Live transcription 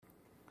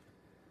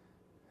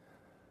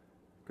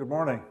Good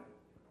morning.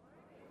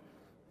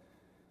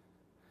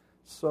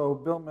 So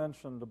Bill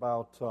mentioned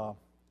about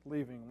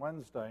leaving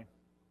Wednesday,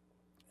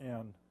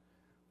 and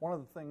one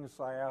of the things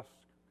I ask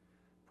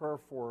prayer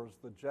for is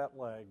the jet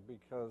lag,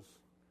 because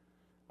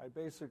I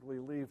basically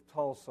leave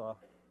Tulsa,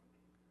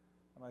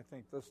 and I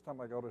think this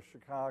time I go to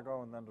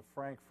Chicago and then to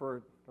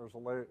Frankfurt. There's a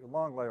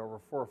long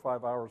layover, 4 or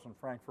 5 hours in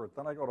Frankfurt.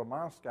 Then I go to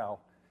Moscow,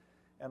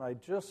 and I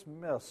just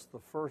missed the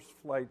first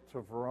flight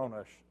to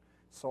Voronezh.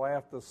 So I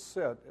have to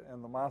sit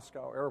in the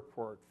Moscow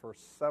airport for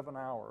 7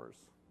 hours,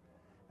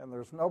 and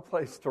there's no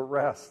place to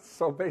rest.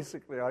 So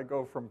basically I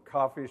go from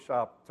coffee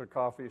shop to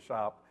coffee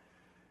shop.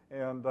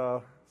 And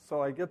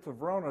so I get to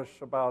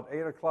Voronezh about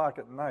 8 o'clock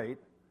at night.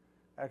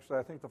 Actually,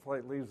 I think the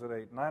flight leaves at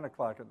 9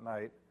 o'clock at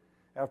night,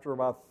 after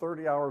about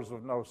 30 hours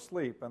of no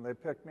sleep. And they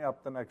pick me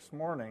up the next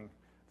morning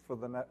for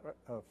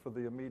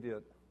the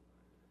immediate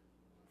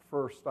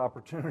first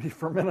opportunity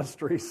for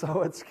ministry.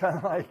 So it's kind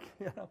of like,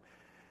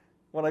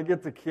 when I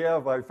get to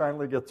Kiev, I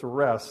finally get to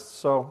rest.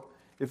 So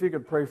if you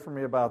could pray for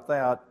me about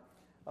that.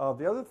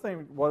 The other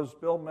thing was,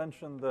 Bill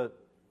mentioned that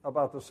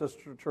about the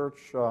Sister Church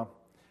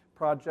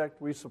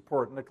project. We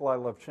support Nikolai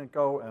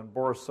Levchenko and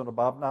Boris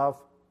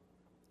Sinobabnov.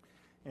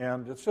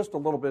 And it's just a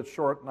little bit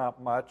short,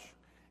 not much.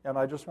 And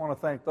I just want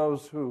to thank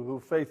those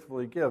who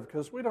faithfully give,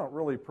 because we don't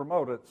really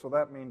promote it, so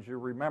that means you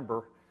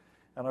remember.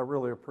 And I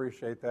really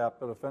appreciate that.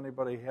 But if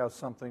anybody has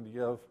something to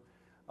give,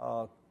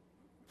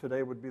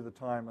 today would be the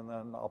time, and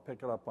then I'll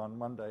pick it up on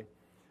Monday.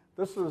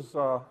 This is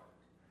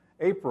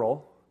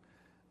April,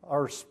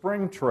 our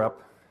spring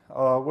trip,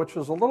 which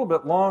is a little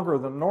bit longer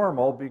than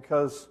normal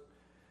because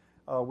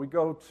we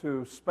go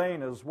to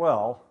Spain as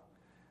well.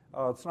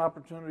 It's an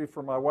opportunity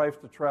for my wife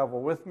to travel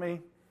with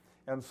me,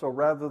 and so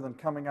rather than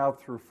coming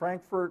out through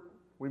Frankfurt,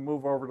 we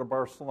move over to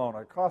Barcelona.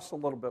 It costs a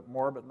little bit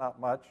more, but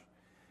not much,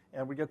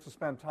 and we get to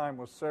spend time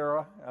with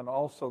Sarah and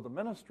also the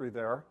ministry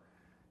there.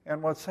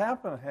 And what's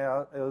happened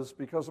is,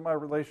 because of my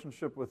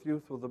relationship with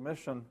Youth with a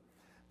Mission,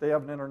 they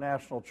have an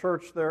international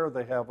church there.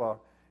 They have a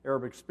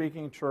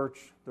Arabic-speaking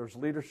church. There's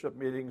leadership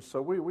meetings.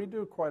 So we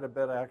do quite a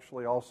bit,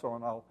 actually, also,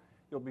 and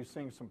you'll be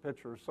seeing some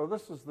pictures. So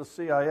this is the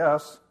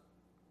CIS.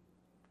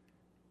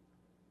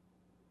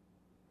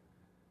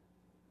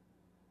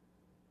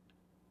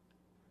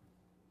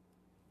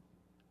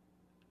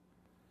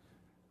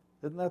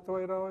 Isn't that the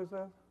way it always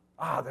is?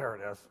 Ah, there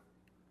it is.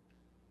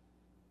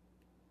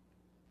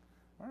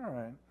 All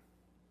right.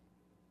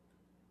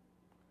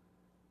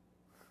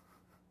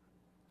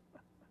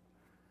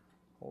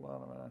 Hold on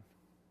a minute.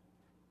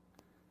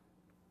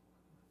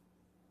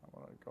 I'm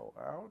going to go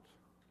out.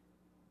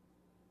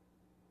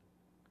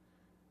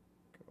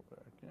 Go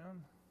back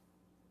in.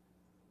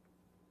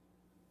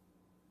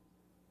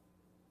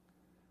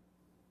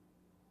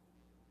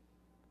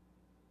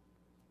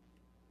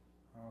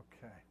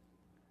 Okay.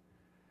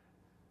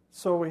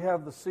 So we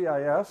have the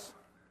CIS,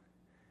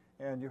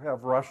 and you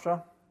have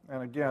Russia.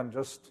 And again,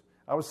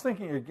 I was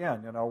thinking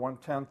again,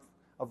 1/10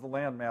 of the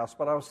landmass,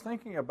 but I was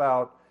thinking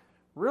about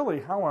really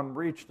how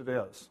unreached it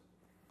is.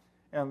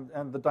 And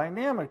the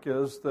dynamic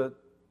is that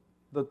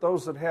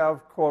those that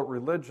have, quote,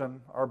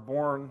 religion are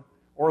born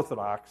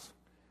Orthodox.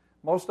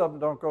 Most of them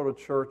don't go to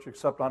church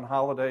except on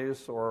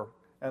holidays,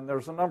 and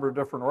there's a number of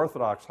different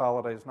Orthodox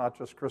holidays, not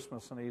just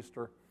Christmas and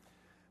Easter.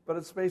 But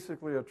it's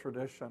basically a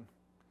tradition.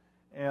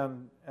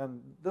 And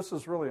this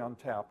is really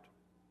untapped.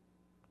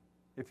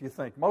 If you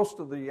think, most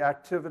of the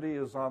activity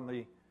is on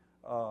the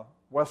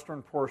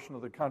western portion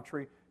of the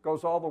country,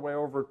 goes all the way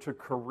over to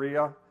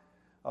Korea,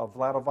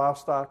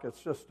 Vladivostok.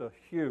 It's just a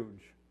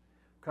huge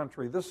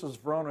country. This is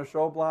Voronezh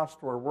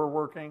Oblast, where we're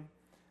working.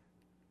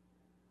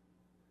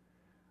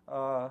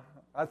 I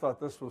thought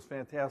this was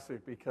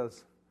fantastic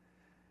because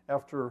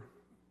after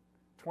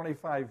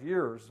 25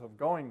 years of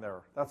going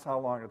there, that's how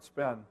long it's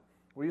been,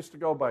 we used to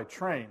go by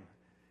train.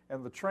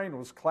 And the train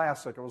was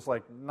classic. It was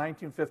like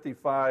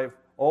 1955,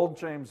 old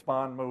James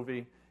Bond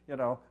movie,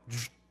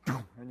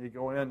 and you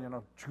go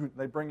in,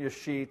 they bring you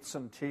sheets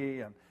and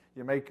tea, and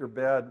you make your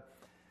bed.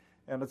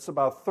 And it's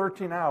about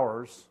 13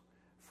 hours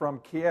from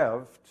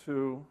Kiev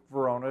to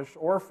Voronezh,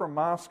 or from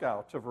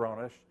Moscow to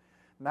Voronezh.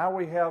 Now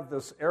we have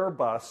this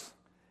Airbus,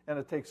 and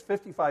it takes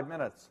 55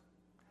 minutes.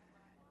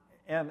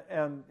 And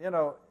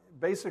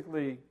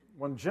basically,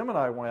 when Jim and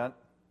I went,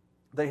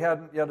 they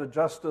hadn't yet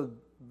adjusted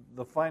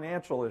the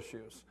financial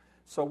issues.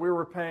 So we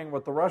were paying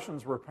what the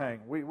Russians were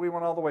paying. We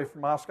went all the way from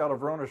Moscow to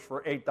Voronezh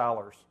for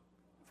 $8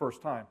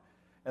 first time.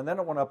 And then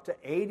it went up to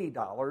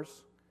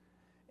 $80,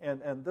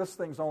 and this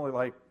thing's only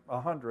like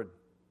 $100.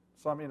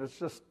 So, I mean, it's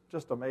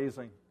just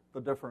amazing,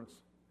 the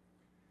difference.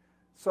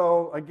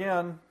 So,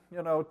 again,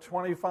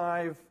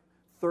 25,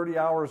 30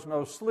 hours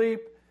no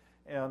sleep,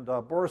 and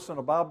Boris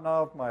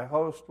Sinobabnov, my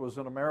host, was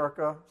in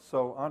America,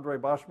 so Andrei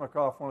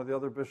Bashmakov, one of the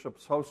other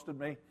bishops, hosted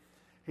me.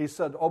 He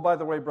said, "Oh, by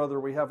the way, brother,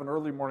 we have an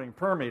early morning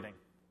prayer meeting."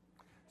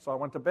 So I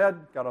went to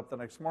bed, got up the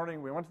next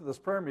morning. We went to this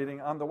prayer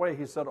meeting. On the way,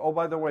 he said, "Oh,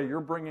 by the way, you're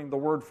bringing the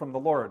word from the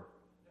Lord."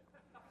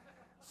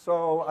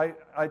 So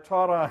I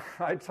taught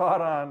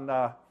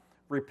on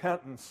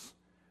repentance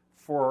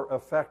for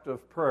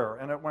effective prayer,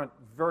 and it went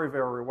very,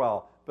 very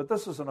well. But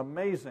this is an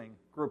amazing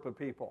group of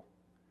people.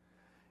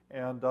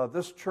 And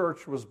this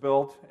church was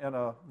built in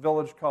a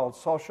village called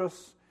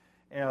Sochus,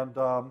 and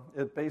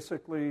it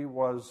basically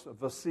was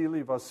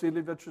Vasily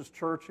Vasilievich's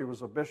church. He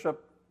was a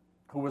bishop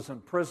who was in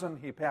prison.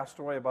 He passed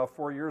away about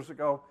 4 years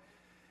ago.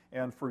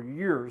 And for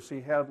years,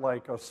 he had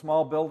like a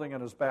small building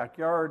in his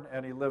backyard,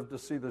 and he lived to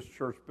see this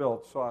church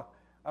built. So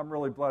I'm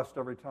really blessed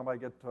every time I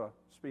get to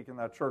speak in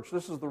that church.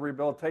 This is the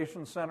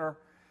Rehabilitation Center.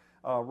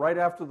 Right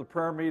after the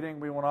prayer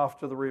meeting, we went off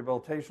to the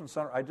Rehabilitation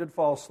Center. I did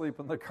fall asleep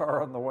in the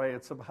car on the way.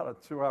 It's about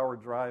a 2-hour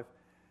drive.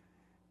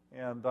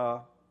 And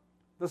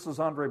this is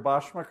Andrei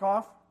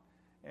Bashmakov,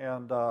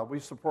 and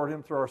we support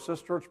him through our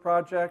Sis Church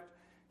project.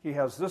 He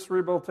has this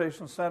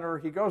rehabilitation center.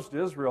 He goes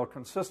to Israel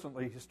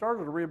consistently. He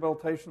started a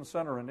rehabilitation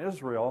center in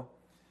Israel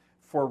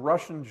for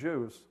Russian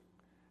Jews,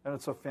 and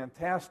it's a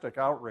fantastic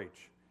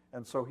outreach.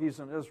 And so he's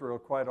in Israel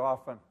quite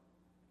often.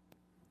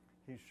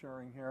 He's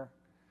sharing here.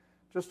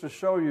 Just to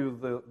show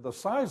you the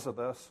size of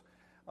this,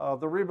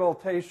 the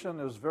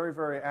rehabilitation is very,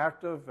 very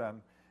active,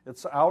 and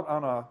it's out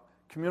on a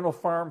communal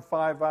farm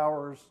 5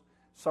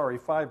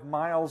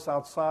 miles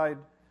outside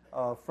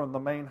from the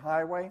main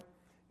highway.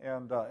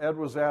 And Ed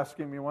was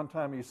asking me one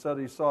time, he said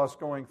he saw us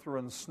going through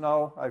in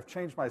snow. I've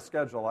changed my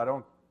schedule. I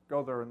don't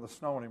go there in the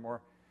snow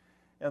anymore.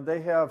 And they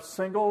have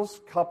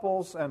singles,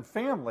 couples, and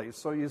families.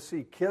 So you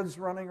see kids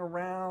running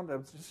around.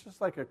 It's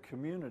just like a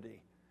community.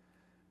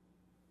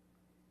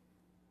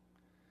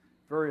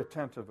 Very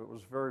attentive. It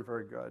was very,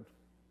 very good.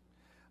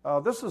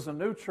 This is a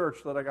new church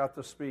that I got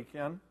to speak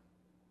in.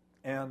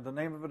 And the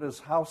name of it is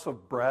House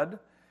of Bread,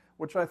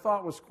 which I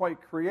thought was quite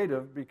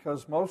creative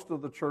because most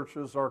of the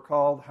churches are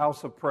called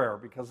House of Prayer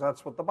because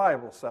that's what the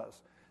Bible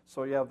says.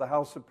 So you have the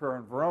House of Prayer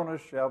in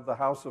Voronezh, you have the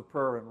House of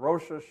Prayer in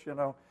Roshish,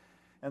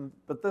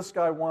 but this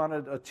guy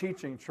wanted a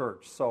teaching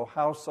church, so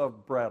House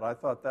of Bread. I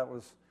thought that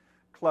was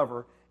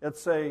clever.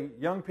 It's a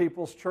young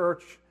people's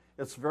church.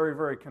 It's very,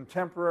 very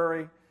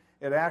contemporary.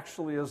 It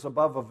actually is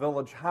above a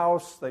village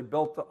house. They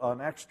built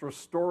an extra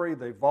story.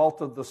 They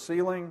vaulted the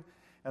ceiling,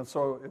 and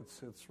so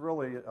it's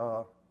really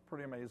a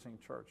pretty amazing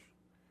church.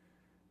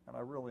 And I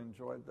really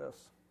enjoyed this.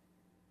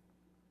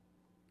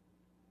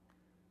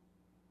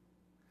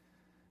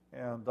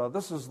 And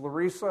this is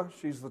Larissa.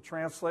 She's the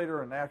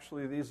translator, and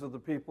actually these are the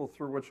people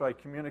through which I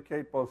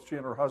communicate. Both she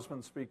and her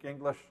husband speak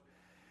English.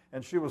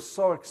 And she was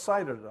so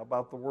excited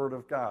about the Word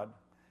of God.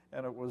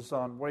 And it was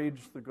on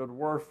Wage the Good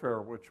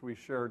Warfare, which we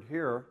shared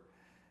here.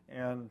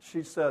 And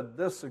she said,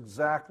 this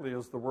exactly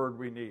is the word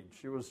we need.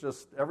 She was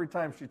just, every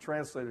time she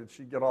translated,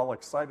 she'd get all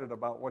excited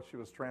about what she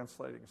was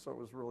translating. So it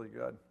was really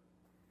good.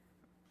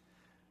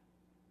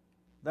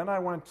 Then I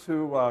went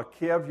to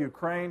Kiev,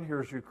 Ukraine.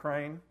 Here's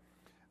Ukraine.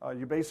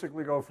 You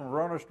basically go from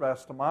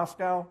Voronezh to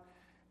Moscow.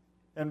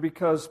 And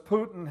because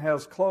Putin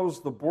has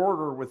closed the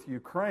border with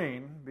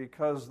Ukraine,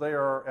 because they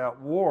are at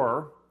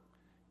war,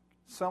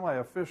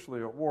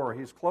 semi-officially at war,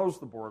 he's closed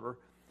the border,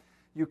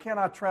 you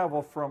cannot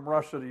travel from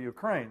Russia to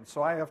Ukraine.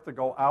 So I have to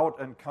go out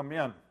and come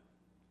in.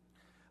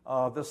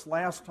 This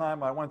last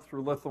time I went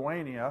through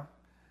Lithuania.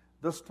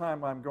 This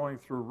time I'm going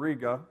through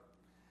Riga.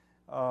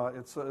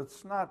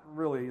 It's not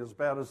really as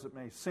bad as it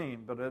may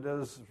seem, but it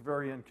is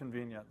very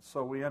inconvenient.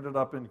 So we ended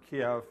up in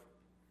Kiev.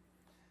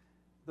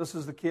 This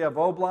is the Kiev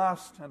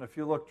Oblast, and if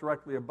you look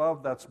directly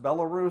above, that's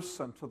Belarus,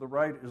 and to the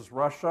right is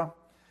Russia.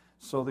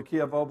 So the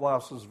Kiev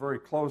Oblast is very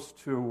close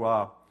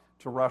to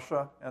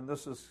Russia, and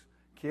this is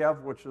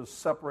Kiev, which is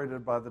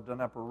separated by the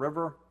Dnieper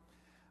River.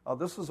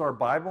 This is our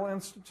Bible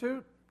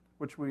Institute,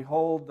 which we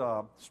hold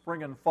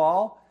spring and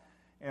fall.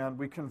 And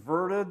we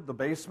converted the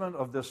basement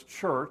of this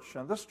church.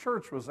 And this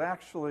church was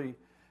actually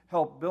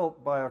helped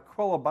built by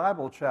Aquila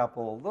Bible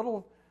Chapel,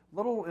 a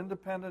little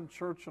independent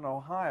church in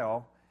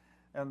Ohio.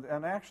 And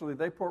actually,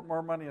 they put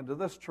more money into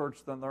this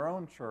church than their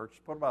own church,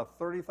 put about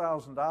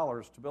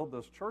 $30,000 to build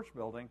this church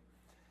building.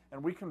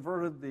 And we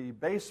converted the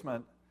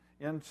basement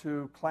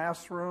into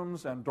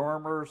classrooms and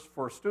dormers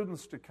for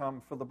students to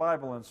come for the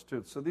Bible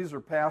Institute. So these are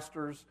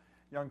pastors,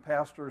 young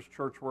pastors,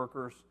 church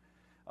workers.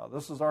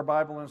 This is our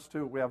Bible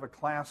Institute. We have a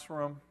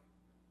classroom.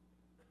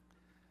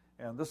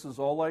 And this is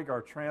Oleg,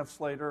 our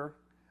translator,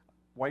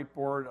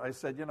 whiteboard. I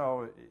said,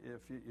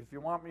 if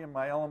you want me in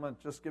my element,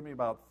 just give me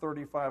about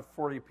 35,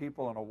 40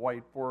 people and a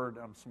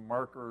whiteboard and some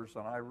markers,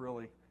 and I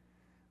really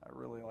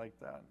like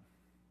that.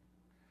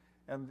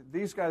 And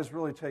these guys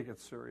really take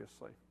it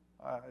seriously.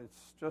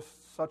 It's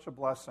just such a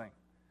blessing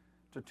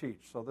to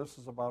teach. So this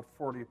is about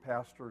 40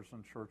 pastors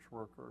and church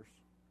workers.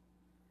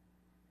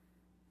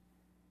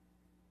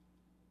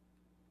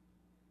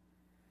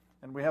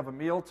 And we have a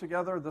meal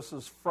together. This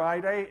is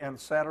Friday and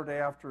Saturday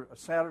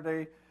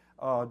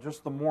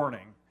just the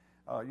morning.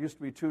 It used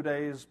to be 2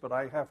 days, but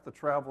I have to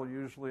travel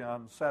usually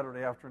on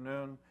Saturday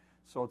afternoon,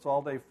 so it's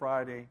all day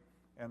Friday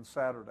and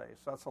Saturday.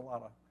 So that's a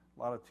lot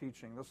of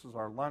teaching. This is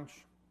our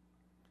lunch.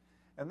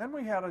 And then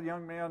we had a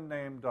young man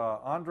named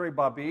Andrei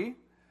Babi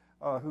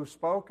who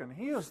spoke, and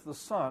he is the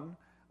son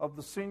of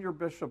the senior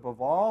bishop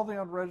of all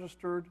the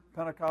unregistered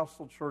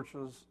Pentecostal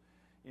churches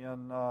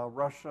in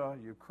Russia,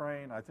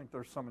 Ukraine. I think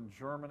there's some in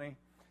Germany.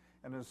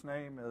 and his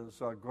name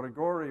is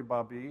Grigory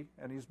Babi,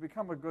 and he's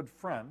become a good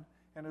friend,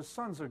 and his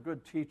son's a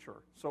good teacher.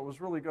 So it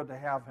was really good to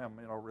have him,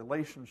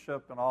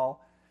 relationship and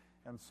all,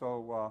 and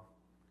so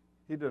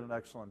he did an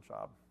excellent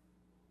job.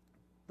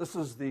 This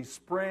is the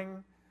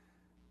spring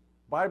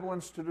Bible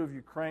Institute of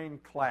Ukraine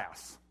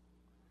class.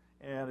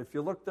 And if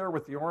you look there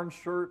with the orange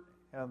shirt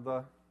and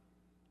the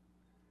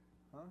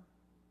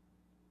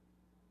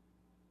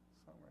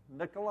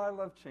Nikolai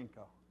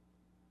Levchenko.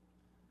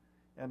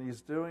 And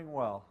he's doing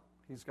well.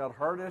 He's got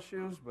heart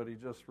issues, but he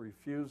just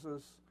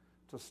refuses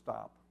to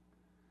stop.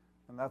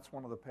 And that's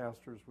one of the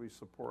pastors we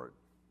support.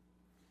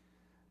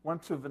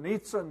 Went to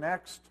Vinnytsia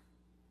next.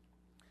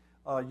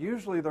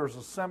 Usually there's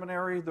a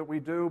seminary that we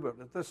do,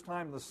 but at this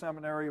time the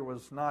seminary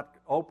was not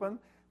open.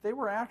 They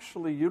were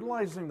actually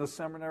utilizing the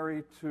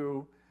seminary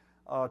to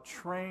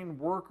train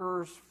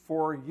workers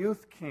for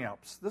youth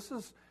camps. This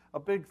is a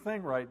big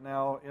thing right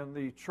now in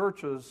the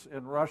churches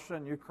in Russia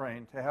and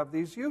Ukraine to have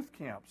these youth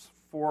camps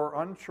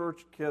for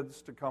unchurched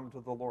kids to come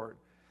to the Lord.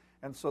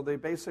 And so they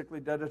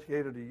basically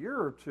dedicated a year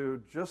or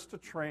two just to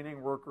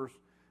training workers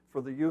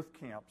for the youth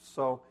camps.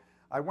 So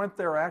I went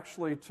there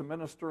actually to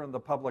minister in the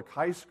public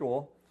high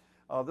school.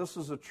 This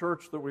is a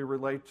church that we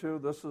relate to.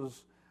 This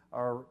is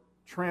our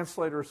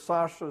translator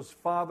Sasha's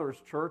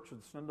father's church.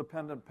 It's an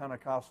independent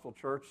Pentecostal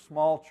church,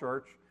 small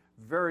church,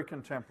 very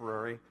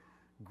contemporary,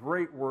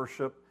 great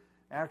worship.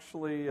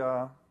 Actually,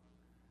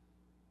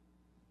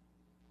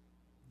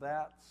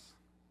 that's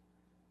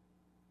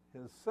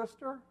his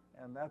sister,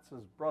 and that's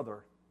his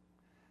brother.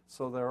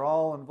 So they're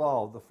all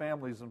involved. The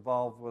family's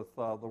involved with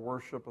the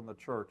worship in the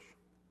church.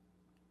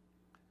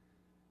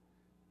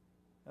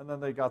 And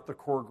then they got the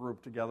core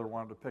group together,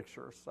 wanted a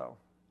picture. So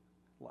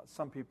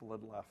some people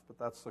had left, but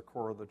that's the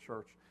core of the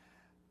church.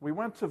 We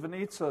went to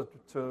Vinnytsia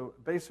to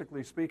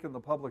basically speak in the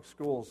public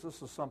schools.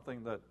 This is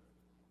something that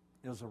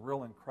is a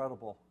real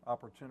incredible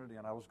opportunity,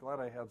 and I was glad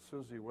I had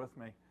Susie with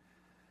me.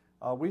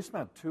 We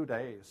spent 2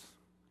 days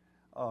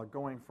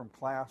going from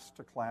class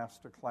to class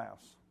to class.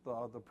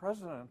 The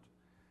president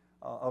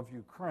of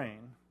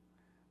Ukraine,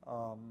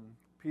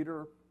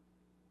 Peter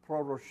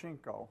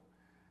Poroshenko,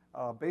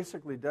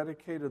 basically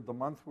dedicated the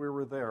month we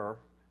were there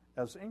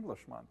as English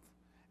month.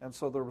 And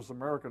so there was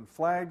American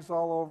flags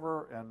all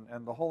over,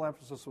 and the whole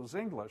emphasis was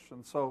English.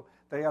 And so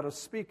they had to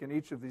speak in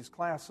each of these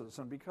classes.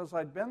 And because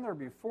I'd been there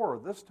before,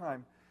 this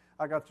time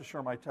I got to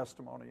share my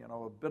testimony,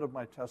 a bit of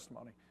my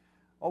testimony.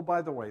 Oh,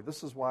 by the way,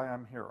 this is why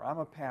I'm here. I'm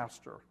a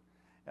pastor.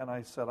 And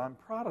I said, I'm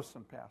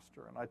Protestant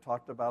pastor. And I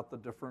talked about the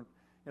different,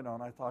 and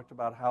I talked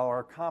about how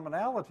our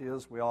commonality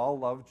is we all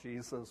love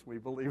Jesus. We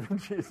believe in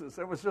Jesus.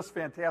 It was just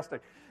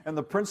fantastic. And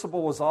the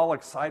principal was all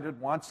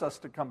excited, wants us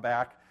to come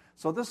back.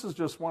 So this is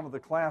just one of the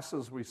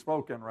classes we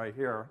spoke in right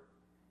here.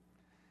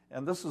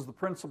 And this is the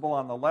principal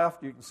on the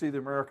left. You can see the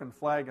American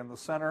flag in the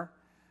center.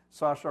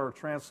 Sasha, our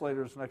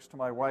translator, is next to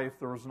my wife.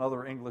 There was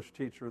another English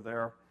teacher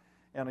there.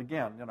 And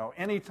again,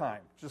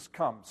 anytime, just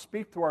come,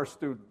 speak to our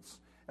students.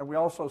 And we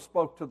also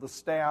spoke to the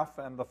staff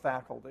and the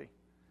faculty.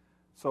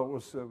 So it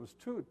was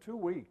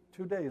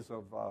 2 days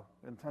of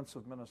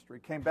intensive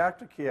ministry. Came back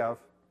to Kiev.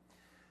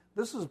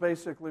 This is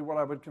basically what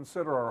I would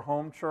consider our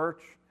home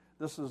church.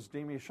 This is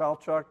Dimi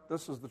Shalchuk.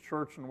 This is the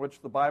church in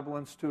which the Bible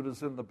Institute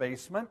is in the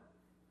basement.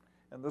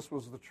 And this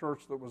was the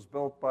church that was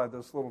built by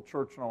this little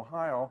church in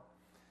Ohio.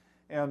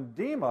 And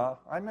Dima,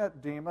 I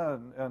met Dima,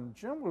 and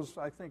Jim was,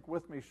 I think,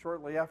 with me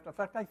shortly after. In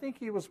fact, I think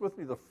he was with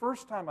me the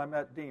first time I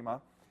met Dima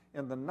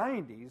in the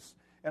 90s,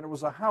 and it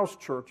was a house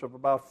church of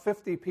about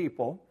 50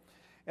 people.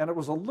 And it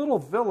was a little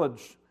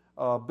village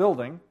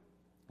building,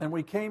 and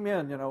we came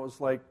in, it was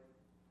like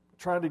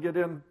trying to get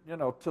in,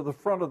 to the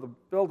front of the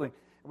building.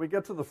 And we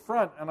get to the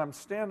front, and I'm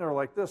standing there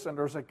like this, and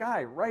there's a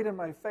guy right in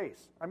my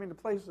face. I mean, the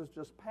place is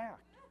just packed.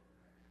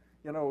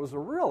 It was a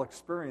real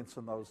experience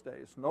in those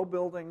days. No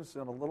buildings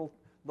in a little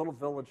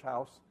village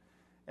house.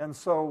 And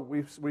so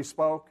we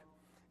spoke,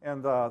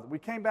 and we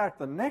came back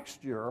the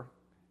next year,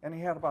 and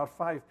he had about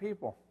 5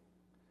 people.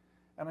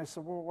 And I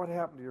said, well, what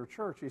happened to your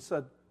church? He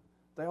said,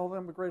 they all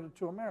immigrated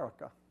to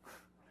America.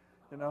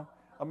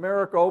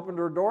 America opened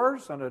her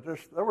doors, and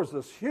there was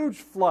this huge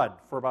flood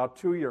for about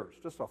 2 years,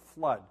 just a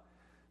flood.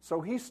 So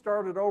he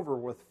started over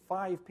with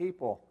 5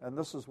 people, and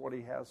this is what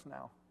he has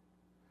now.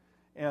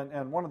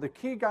 And one of the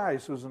key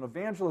guys who's an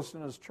evangelist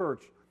in his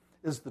church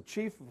is the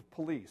chief of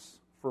police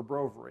for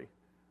Brovary,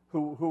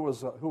 who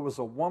was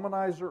a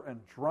womanizer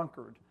and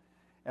drunkard.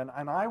 And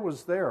I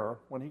was there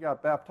when he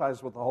got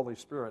baptized with the Holy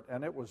Spirit,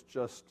 and it was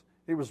just,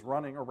 he was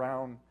running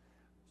around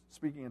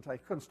speaking in tongues.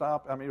 He couldn't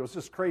stop. I mean, it was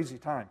just crazy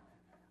time.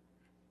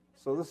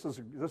 So this is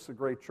a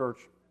great church.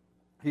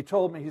 He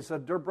told me, he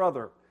said, dear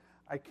brother,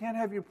 I can't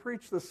have you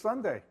preach this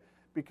Sunday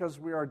because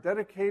we are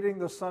dedicating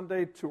the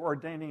Sunday to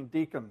ordaining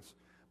deacons.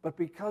 But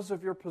because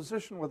of your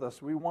position with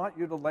us, we want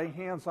you to lay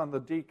hands on the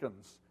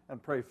deacons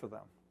and pray for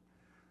them.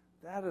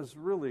 That is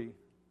really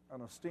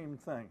an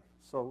esteemed thing.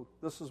 So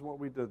this is what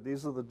we did.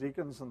 These are the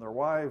deacons and their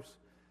wives,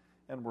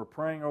 and we're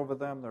praying over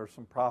them. There's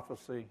some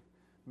prophecy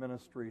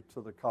ministry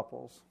to the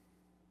couples.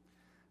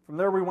 From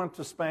there we went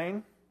to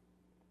Spain,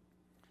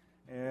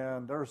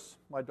 And there's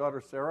my daughter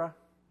Sarah,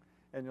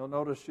 and you'll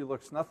notice she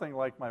looks nothing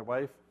like my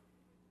wife.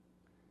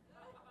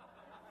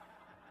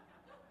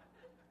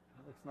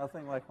 Looks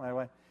nothing like my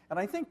wife. And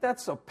I think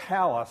that's a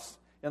palace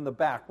in the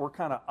back. We're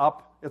kind of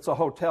up. It's a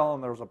hotel,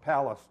 and there's a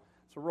palace.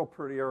 It's a real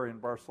pretty area in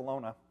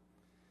Barcelona.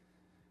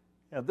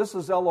 And this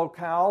is El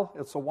Local.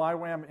 It's a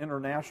YWAM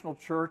International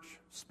Church,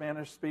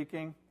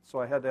 Spanish-speaking, so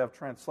I had to have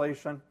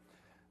translation.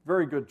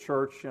 Very good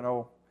church,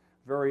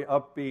 very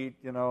upbeat,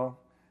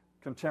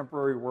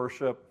 contemporary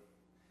worship.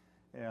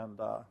 And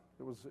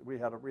we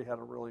had a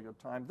really good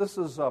time. This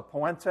is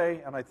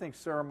Puente, and I think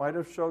Sarah might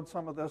have showed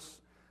some of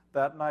this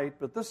that night,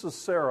 but this is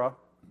Sarah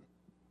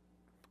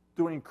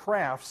doing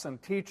crafts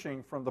and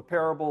teaching from the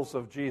parables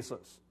of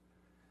Jesus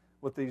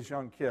with these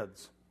young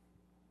kids.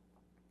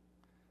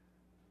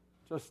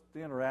 Just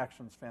the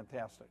interaction's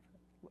fantastic.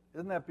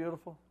 Isn't that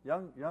beautiful?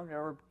 Young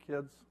Arab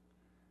kids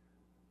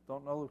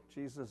don't know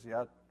Jesus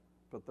yet,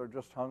 but they're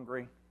just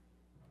hungry.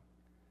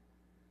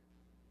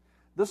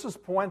 This is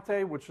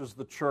Puente, which is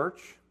the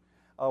church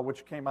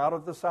which came out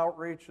of this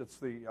outreach. It's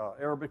the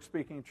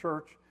Arabic-speaking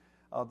church.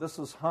 This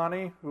is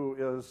Hani, who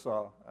is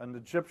an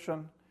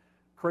Egyptian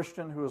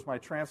Christian who is my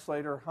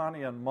translator.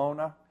 Hani and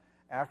Mona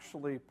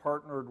actually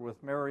partnered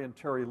with Mary and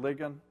Terry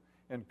Ligon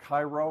in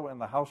Cairo in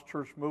the house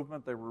church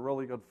movement. They were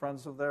really good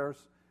friends of theirs.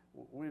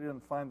 We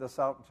didn't find this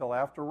out until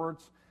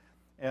afterwards.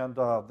 And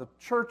the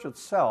church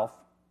itself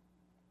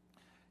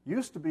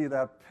used to be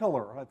that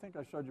pillar. I think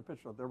I showed you a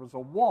picture. There was a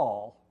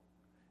wall,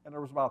 and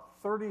there was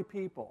about 30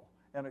 people.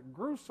 And it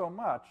grew so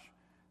much,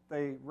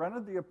 they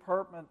rented the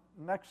apartment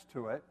next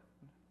to it.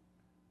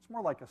 It's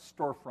more like a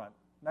storefront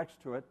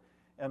next to it,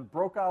 and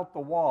broke out the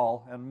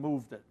wall and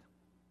moved it.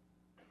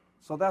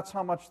 So that's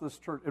how much this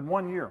church, in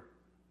 1 year,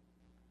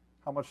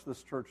 how much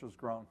this church has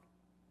grown.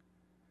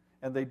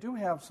 And they do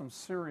have some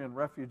Syrian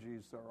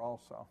refugees there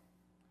also.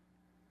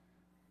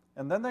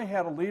 And then they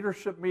had a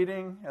leadership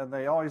meeting, and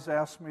they always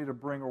asked me to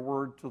bring a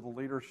word to the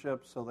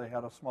leadership, so they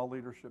had a small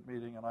leadership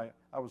meeting, and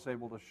I was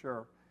able to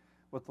share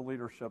with the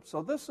leadership.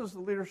 So this is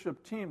the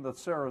leadership team that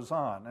Sarah's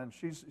on, and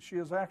she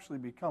has actually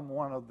become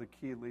one of the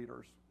key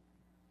leaders.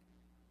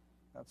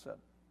 That's it.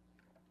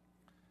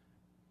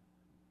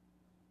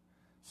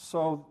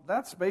 So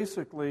that's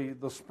basically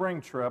the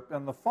spring trip.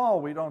 In the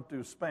fall, we don't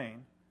do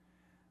Spain,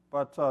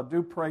 but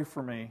do pray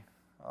for me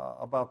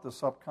about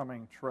this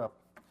upcoming trip.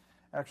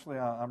 Actually,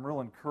 I'm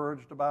real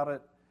encouraged about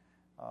it.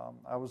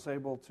 I was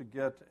able to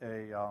get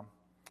a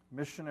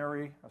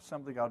missionary,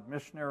 Assembly of God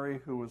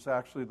missionary, who was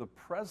actually the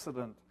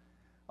president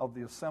of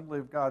the Assembly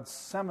of God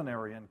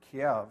Seminary in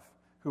Kiev,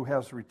 who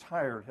has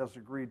retired, has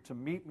agreed to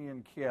meet me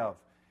in Kiev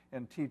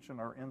and teach in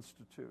our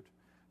institute.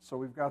 So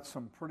we've got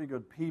some pretty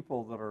good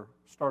people that are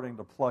starting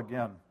to plug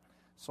in,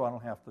 so I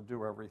don't have to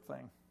do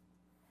everything.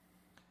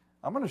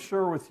 I'm going to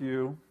share with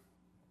you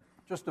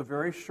just a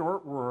very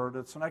short word.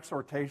 It's an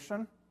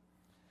exhortation,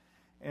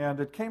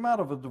 and it came out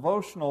of a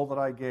devotional that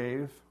I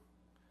gave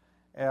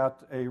at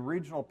a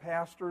regional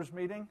pastors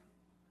meeting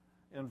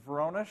in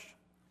Voronezh.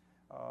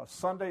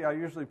 Sunday, I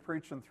usually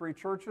preach in 3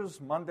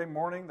 churches. Monday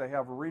morning, they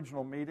have a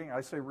regional meeting.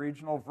 I say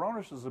regional.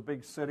 Voronezh is a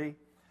big city,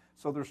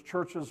 so there's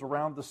churches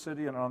around the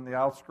city, and on the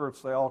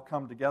outskirts, they all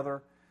come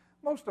together.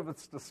 Most of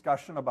it's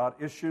discussion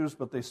about issues,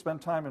 but they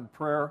spend time in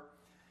prayer.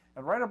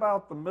 And right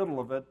about the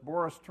middle of it,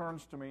 Boris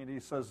turns to me and he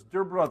says,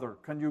 "Dear brother,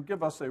 can you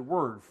give us a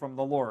word from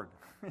the Lord?"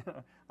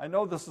 I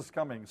know this is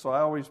coming, so I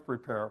always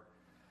prepare.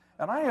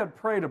 And I had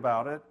prayed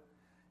about it,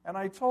 and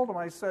I told him,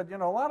 I said,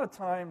 a lot of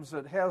times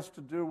it has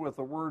to do with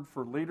a word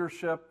for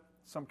leadership,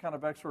 some kind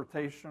of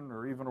exhortation,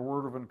 or even a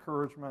word of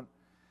encouragement.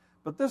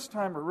 But this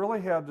time it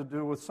really had to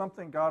do with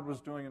something God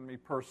was doing in me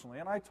personally.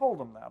 And I told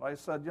him that. I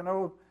said,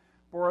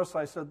 Boris,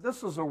 I said,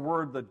 this is a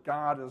word that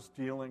God is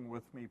dealing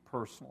with me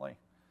personally.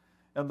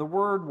 And the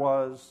word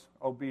was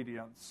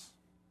obedience.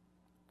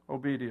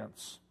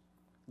 Obedience.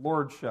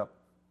 Lordship.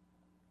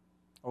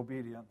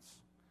 Obedience.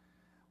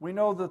 We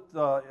know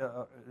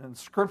that in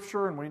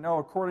Scripture, and we know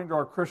according to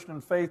our Christian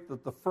faith,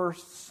 that the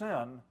first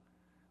sin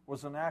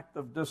was an act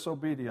of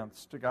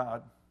disobedience to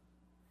God.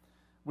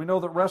 We know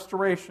that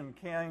restoration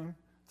came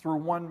through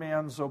one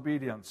man's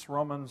obedience.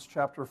 Romans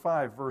chapter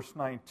 5, verse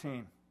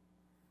 19.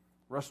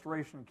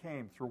 Restoration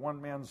came through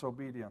one man's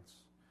obedience.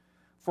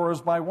 For as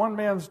by one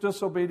man's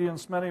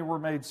disobedience many were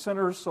made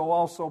sinners, so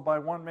also by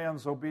one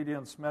man's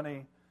obedience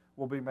many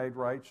will be made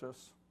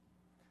righteous.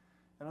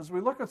 And as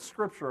we look at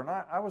Scripture, and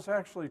I was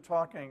actually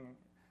talking,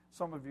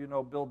 some of you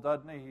know Bill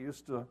Dudney. He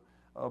used to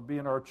be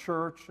in our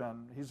church,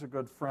 and he's a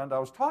good friend. I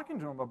was talking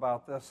to him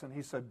about this, and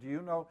he said, do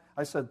you know?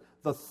 I said,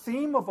 the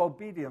theme of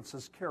obedience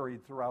is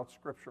carried throughout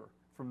Scripture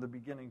from the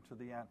beginning to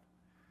the end.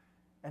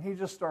 And he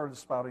just started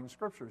spouting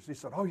Scriptures. He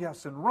said, oh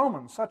yes, in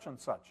Romans, such and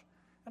such.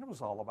 And it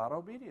was all about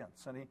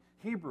obedience. And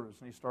Hebrews,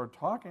 and he started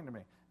talking to me.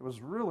 It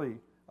was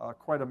really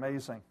quite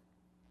amazing.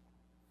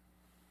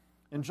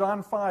 In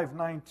John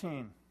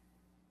 5:19,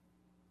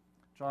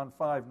 John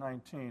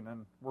 5:19,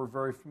 and we're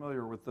very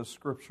familiar with this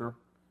scripture.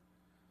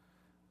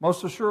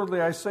 Most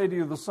assuredly, I say to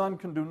you, the Son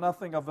can do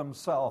nothing of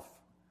himself,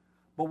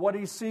 but what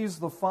he sees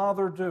the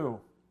Father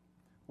do,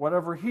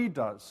 Whatever he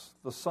does,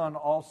 the Son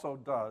also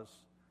does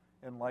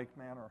in like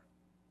manner.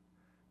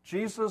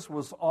 Jesus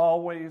was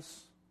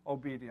always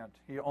obedient.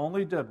 He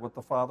only did what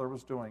the Father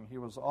was doing. He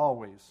was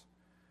always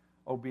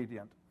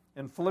obedient.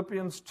 In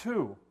Philippians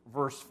 2,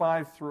 verse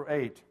 5 through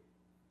 8,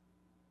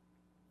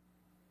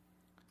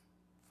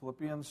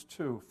 Philippians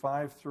 2,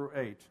 5 through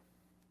 8.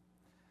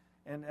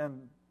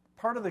 And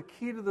part of the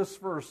key to this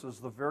verse is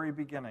the very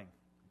beginning.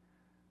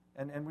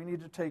 And we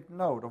need to take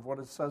note of what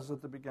it says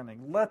at the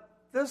beginning. Let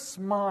this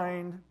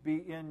mind be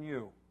in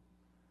you.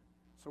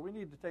 So we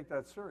need to take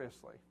that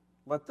seriously.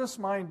 Let this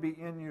mind be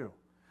in you,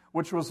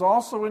 which was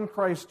also in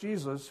Christ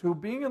Jesus, who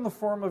being in the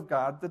form of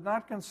God, did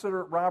not consider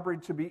it robbery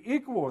to be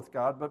equal with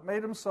God, but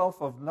made himself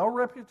of no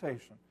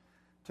reputation,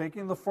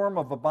 taking the form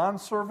of a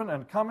bondservant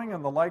and coming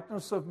in the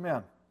likeness of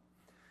men.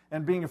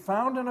 And being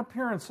found in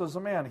appearance as a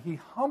man, he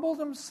humbled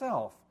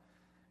himself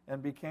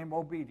and became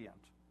obedient.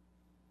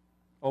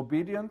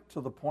 Obedient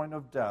to the point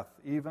of death,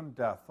 even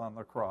death on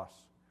the cross.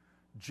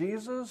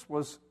 Jesus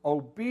was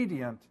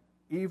obedient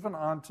even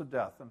unto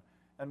death.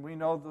 And we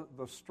know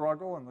the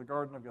struggle in the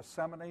Garden of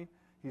Gethsemane.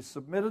 He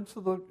submitted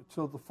to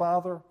the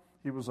Father.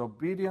 He was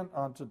obedient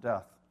unto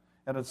death.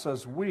 And it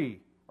says we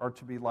are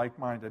to be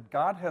like-minded.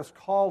 God has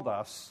called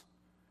us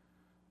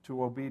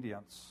to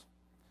obedience.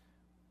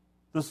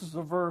 This is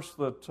a verse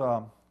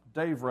that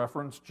Dave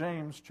referenced,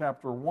 James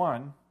chapter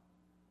 1,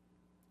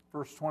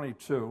 verse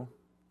 22.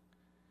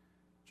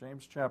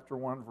 James chapter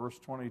 1, verse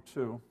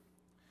 22.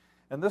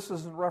 And this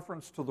is in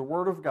reference to the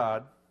Word of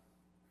God.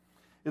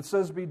 It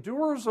says, be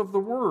doers of the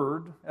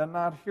Word and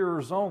not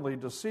hearers only,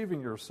 deceiving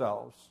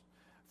yourselves.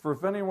 For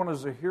if anyone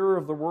is a hearer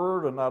of the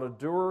Word and not a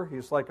doer,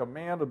 he's like a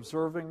man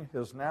observing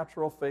his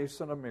natural face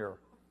in a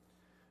mirror.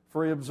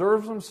 For he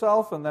observes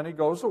himself, and then he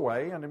goes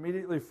away, and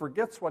immediately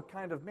forgets what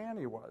kind of man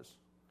he was.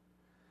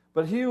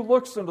 But he who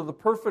looks into the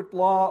perfect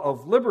law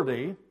of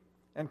liberty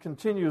and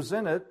continues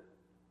in it,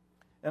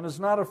 and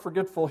is not a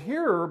forgetful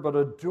hearer, but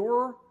a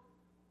doer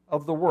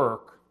of the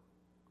work,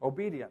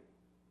 obedient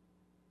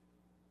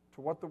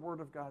to what the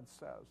Word of God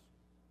says,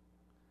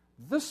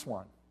 this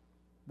one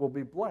will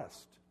be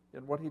blessed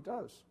in what he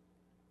does.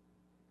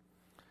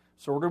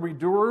 So we're to be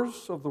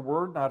doers of the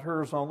Word, not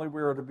hearers only.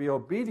 We are to be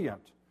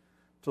obedient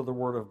to the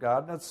Word of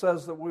God. And it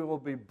says that we will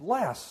be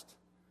blessed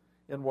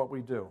in what we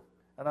do.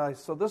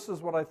 So this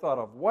is what I thought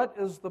of. What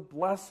is the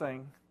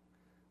blessing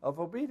of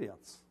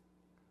obedience?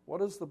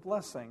 What is the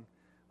blessing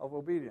of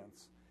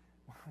obedience?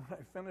 When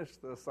I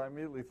finished this, I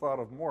immediately thought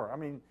of more. I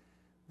mean,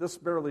 this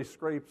barely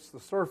scrapes the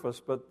surface,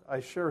 but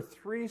I share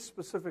 3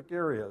 specific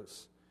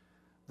areas.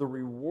 The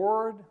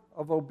reward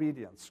of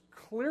obedience.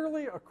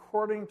 Clearly,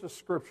 according to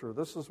Scripture,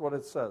 this is what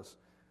it says.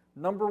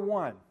 Number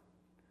 1,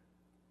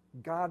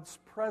 God's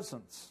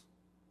presence.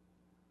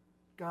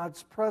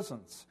 God's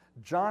presence.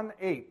 John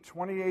 8,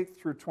 28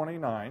 through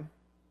 29.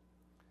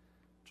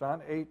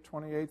 John 8,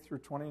 28 through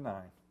 29.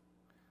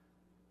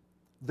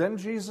 Then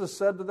Jesus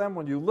said to them,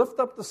 when you lift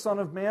up the Son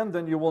of Man,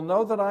 then you will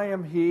know that I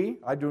am He.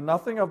 I do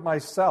nothing of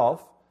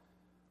myself,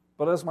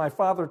 but as my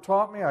Father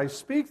taught me, I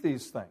speak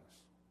these things.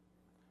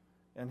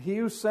 And He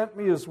who sent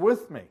me is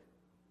with me.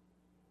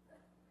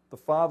 The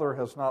Father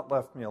has not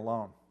left me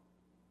alone,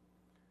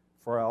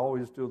 for I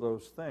always do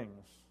those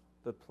things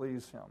that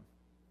please Him.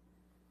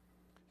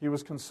 He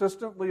was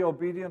consistently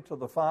obedient to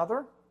the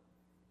Father.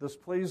 This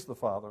pleased the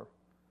Father.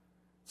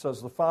 It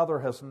says the Father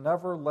has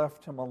never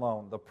left Him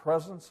alone. The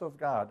presence of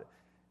God.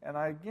 And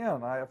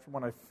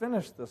when I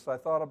finished this, I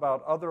thought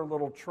about other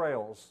little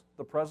trails.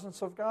 The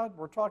presence of God,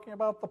 we're talking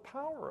about the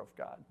power of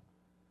God.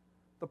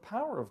 The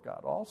power of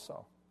God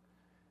also.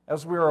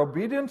 As we are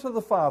obedient to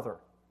the Father,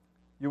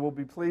 you will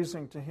be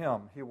pleasing to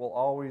Him. He will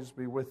always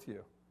be with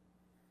you.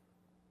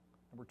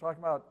 And we're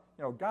talking about,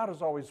 God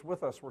is always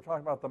with us. We're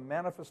talking about the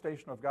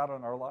manifestation of God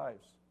in our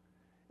lives.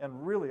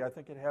 And really, I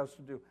think it has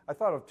to do, I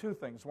thought of 2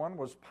 things. One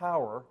was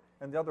power,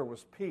 and the other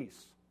was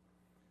peace.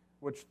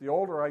 Which the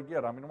older I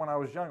get, when I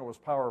was young it was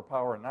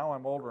power, and now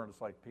I'm older and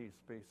it's like peace.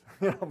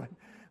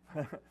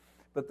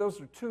 But those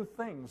are 2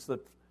 things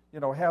that,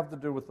 have to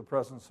do with the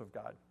presence of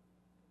God.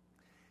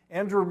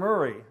 Andrew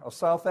Murray, a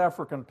South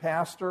African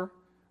pastor,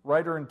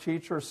 writer, and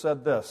teacher,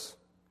 said this: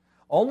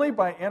 only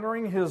by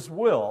entering His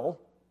will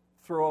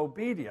through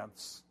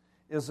obedience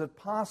is it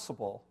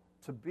possible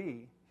to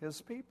be His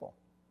people.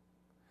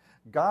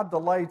 God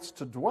delights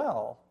to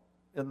dwell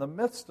in the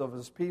midst of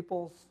His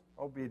people's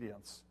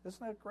obedience.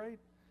 Isn't that great?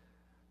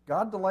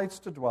 God delights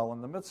to dwell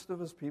in the midst of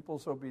His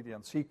people's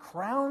obedience. He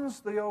crowns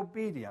the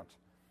obedient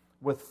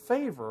with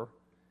favor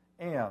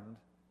and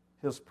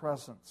His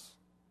presence.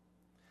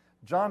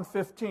 John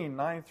 15,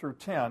 9 through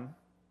 10.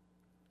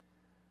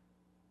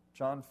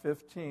 John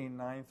 15,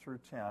 9 through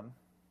 10.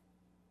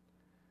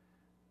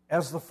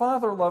 As the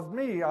Father loved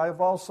me, I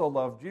have also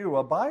loved you.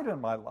 Abide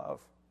in my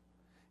love.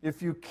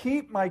 If you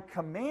keep my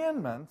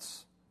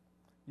commandments,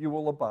 you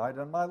will abide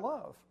in my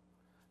love,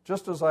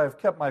 just as I have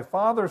kept my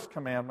Father's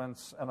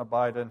commandments and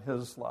abide in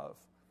His love.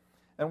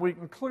 And we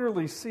can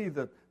clearly see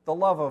that the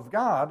love of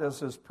God is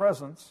His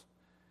presence,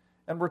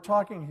 and we're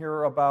talking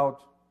here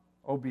about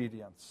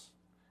obedience.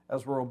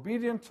 as we're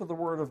obedient to the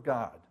Word of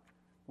God,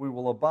 we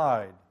will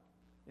abide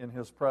in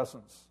His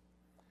presence.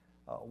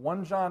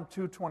 1 John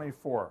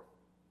 2:24.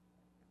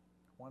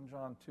 1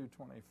 John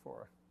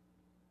 2:24.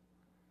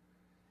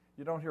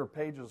 You don't hear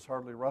pages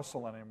hardly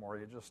rustle anymore.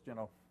 You just,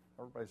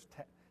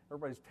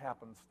 everybody's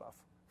tapping stuff.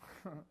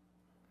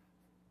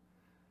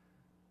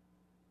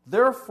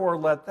 Therefore,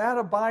 let that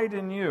abide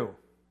in you,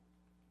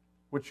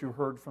 which you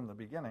heard from the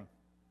beginning.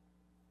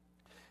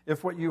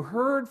 If what you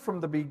heard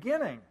from the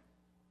beginning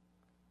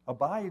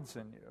abides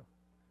in you,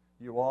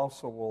 you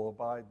also will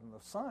abide in the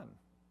Son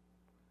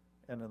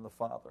and in the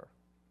Father.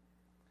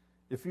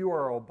 If you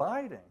are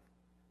abiding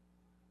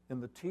in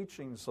the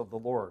teachings of the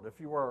Lord, if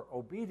you are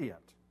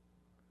obedient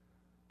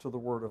to the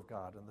Word of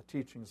God and the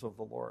teachings of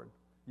the Lord,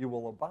 you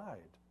will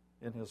abide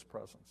in His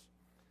presence.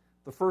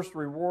 The first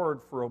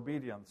reward for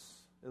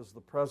obedience is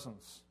the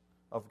presence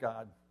of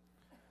God.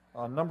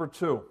 Number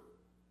 2,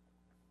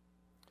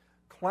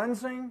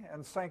 cleansing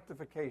and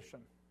sanctification.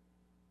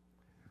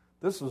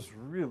 This is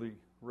really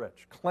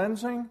rich.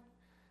 Cleansing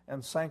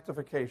and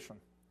sanctification.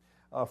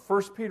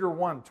 1 Peter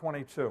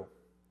 1:22.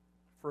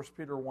 1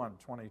 Peter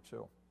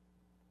 1:22.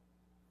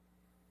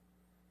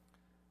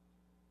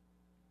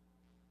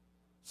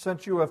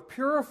 Since you have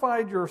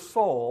purified your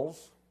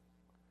souls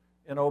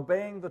in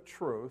obeying the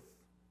truth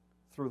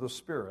through the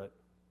Spirit,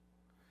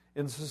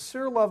 in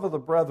sincere love of the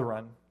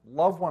brethren,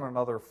 love one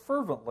another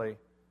fervently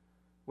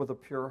with a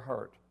pure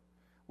heart.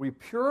 We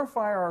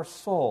purify our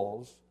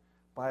souls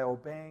by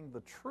obeying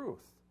the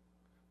truth,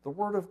 the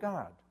Word of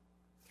God,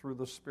 through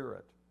the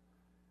Spirit.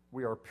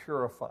 We are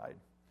purified.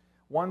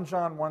 1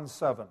 John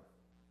 1:7.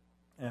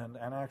 And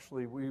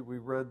actually, we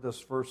read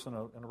this verse in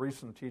a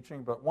recent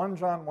teaching, but 1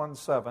 John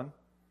 1:7.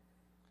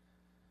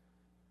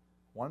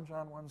 1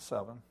 John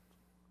 1:7.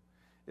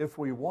 If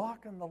we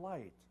walk in the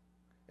light,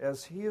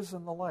 as He is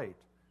in the light,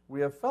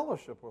 we have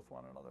fellowship with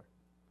one another.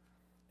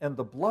 And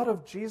the blood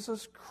of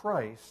Jesus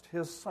Christ,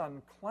 His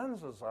Son,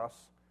 cleanses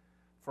us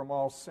from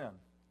all sin.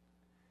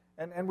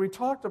 And we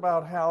talked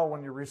about how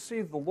when you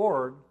receive the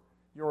Lord,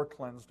 you're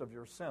cleansed of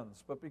your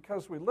sins. But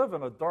because we live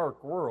in a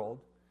dark world,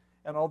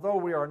 and although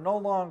we are no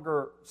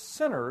longer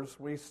sinners,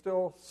 we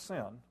still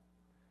sin,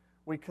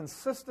 we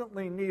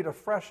consistently need a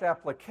fresh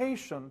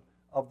application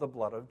of the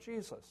blood of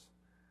Jesus.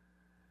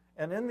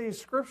 And in these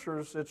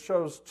scriptures, it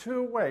shows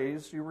 2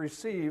 ways you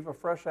receive a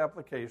fresh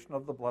application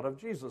of the blood of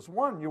Jesus.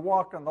 1, you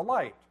walk in the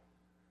light.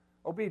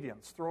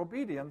 Obedience. Through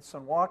obedience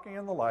and walking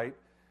in the light,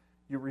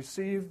 you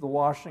receive the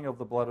washing of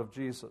the blood of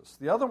Jesus.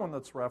 The other one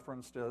that's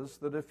referenced is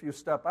that if you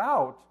step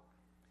out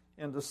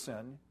into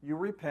sin, you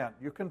repent,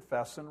 you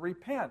confess and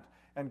repent,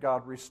 and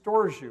God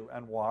restores you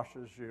and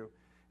washes you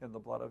in the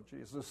blood of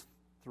Jesus.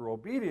 Through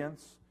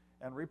obedience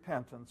and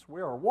repentance,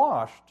 we are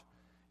washed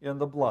in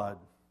the blood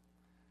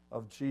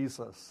of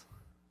Jesus.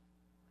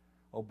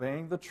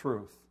 Obeying the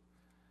truth.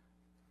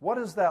 What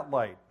is that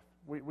light?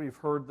 We've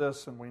heard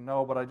this and we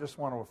know, but I just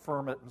want to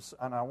affirm it,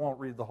 and I won't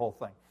read the whole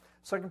thing.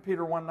 2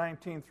 Peter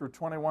 1:19 through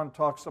 21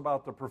 talks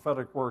about the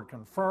prophetic word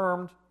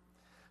confirmed,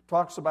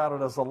 talks about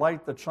it as a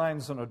light that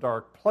shines in a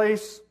dark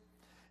place.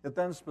 It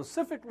then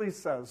specifically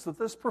says that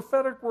this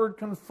prophetic word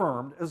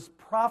confirmed is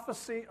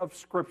prophecy of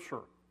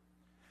Scripture.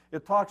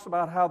 It talks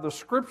about how the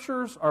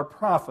Scriptures are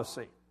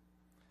prophecy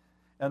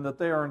and that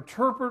they are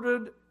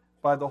interpreted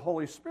by the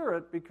Holy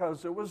Spirit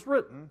because it was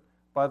written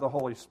by the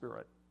Holy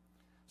Spirit.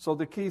 So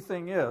the key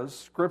thing is,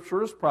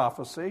 Scripture is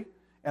prophecy,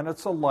 and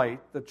it's a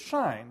light that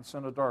shines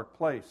in a dark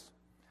place.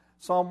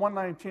 Psalm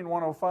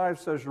 119:105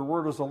 says, your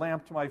word is a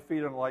lamp to my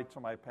feet and a light to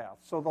my path.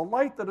 So the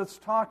light that it's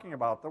talking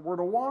about, that we're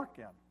to walk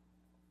in,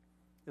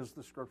 is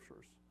the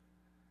Scriptures.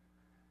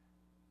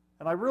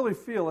 And I really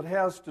feel it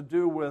has to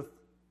do with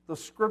the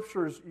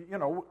Scriptures.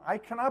 I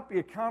cannot be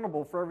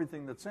accountable for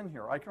everything that's in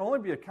here. I can only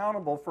be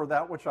accountable for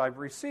that which I've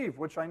received,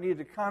 which I need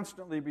to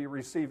constantly be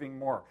receiving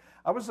more.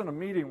 I was in a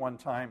meeting one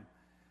time.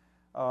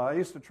 I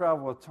used to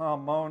travel with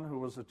Tom Moan, who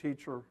was a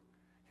teacher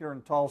here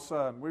in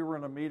Tulsa, and we were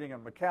in a meeting in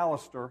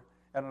McAllister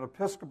at an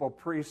Episcopal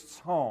priest's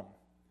home.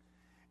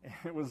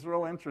 It was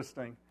real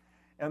interesting.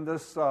 And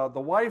the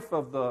wife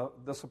of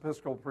this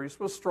Episcopal priest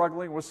was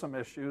struggling with some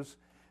issues,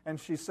 and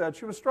she said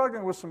she was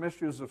struggling with some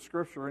issues of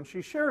Scripture, and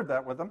she shared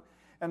that with him.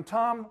 And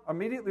Tom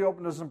immediately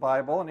opened his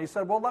Bible, and he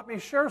said, well, let me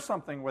share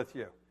something with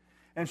you.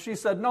 And she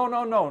said,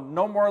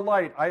 no more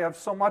light. I have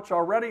so much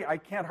already, I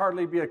can't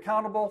hardly be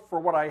accountable for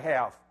what I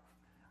have.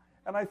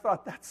 And I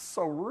thought, that's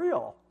so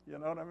real. You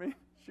know what I mean?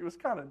 She was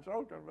kind of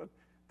joking, but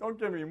don't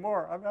give me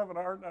more. I'm having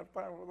a hard enough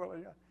time with what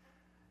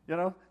I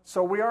got.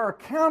 So we are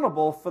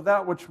accountable for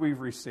that which we've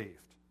received.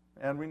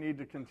 And we need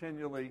to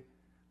continually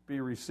be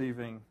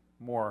receiving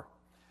more.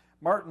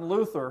 Martin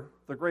Luther,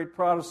 the great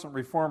Protestant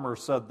reformer,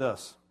 said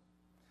this: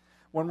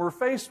 when we're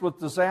faced with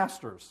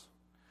disasters,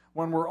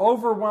 when we're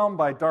overwhelmed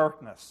by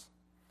darkness,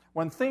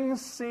 when things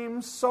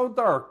seem so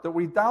dark that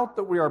we doubt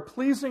that we are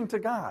pleasing to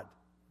God,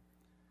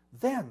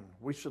 then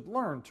we should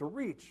learn to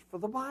reach for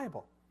the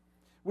Bible.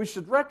 We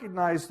should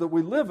recognize that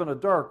we live in a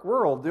dark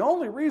world. The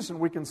only reason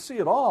we can see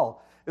it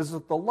all is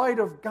that the light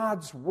of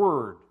God's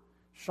Word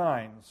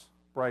shines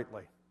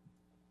brightly.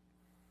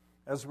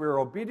 As we are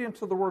obedient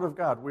to the Word of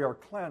God, we are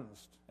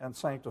cleansed and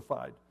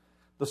sanctified.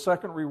 The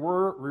second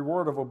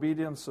reward of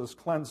obedience is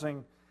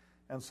cleansing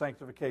and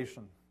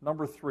sanctification.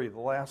 Number 3, the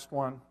last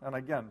one, and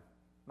again,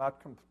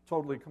 not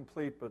totally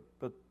complete,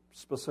 but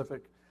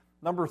specific.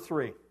 Number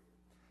 3,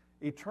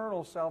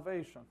 eternal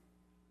salvation.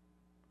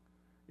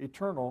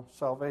 Eternal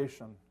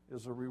salvation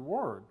is a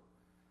reward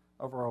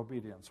of our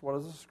obedience. What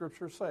does the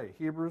Scripture say?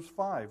 Hebrews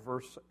 5,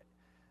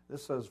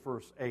 this says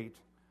verse 8.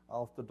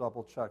 I'll have to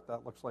double check.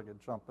 That looks like a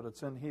jump, but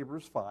it's in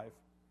Hebrews 5.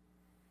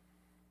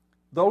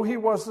 Though he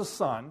was the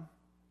Son,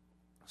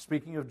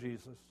 speaking of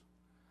Jesus,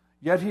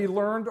 yet he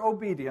learned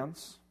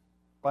obedience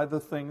by the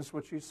things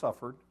which he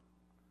suffered.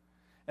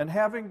 And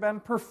having been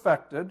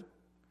perfected,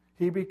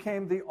 he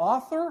became the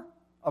author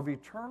of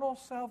eternal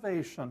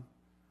salvation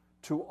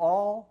to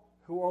all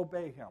who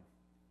obey him.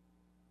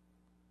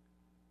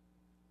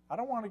 I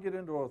don't want to get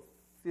into a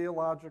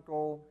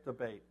theological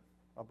debate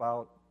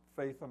about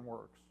faith and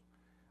works.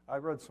 I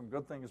read some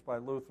good things by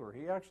Luther.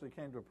 He actually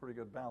came to a pretty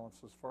good balance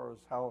as far as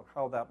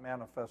how that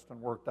manifested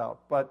and worked out.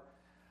 But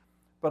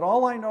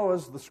all I know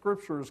is the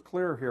Scripture is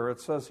clear here.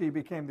 It says he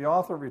became the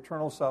author of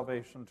eternal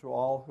salvation to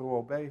all who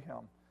obey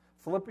him.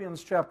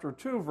 Philippians chapter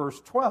 2, verse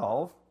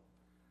 12,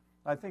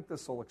 I think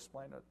this will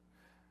explain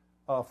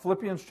it.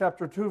 Philippians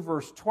chapter 2,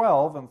 verse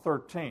 12 and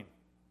 13.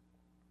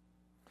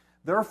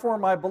 Therefore,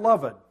 my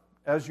beloved,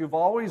 as you've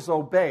always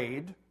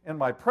obeyed, in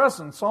my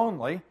presence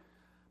only,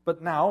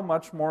 but now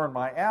much more in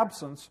my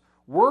absence,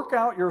 work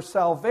out your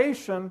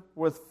salvation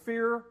with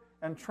fear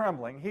and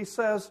trembling. He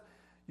says,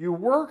 you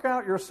work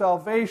out your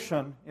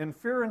salvation in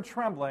fear and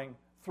trembling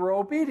through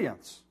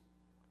obedience.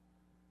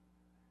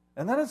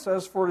 And then it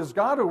says, for it is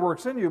God who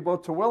works in you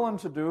both to will and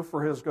to do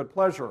for his good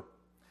pleasure.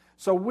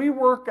 So we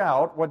work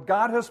out what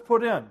God has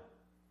put in.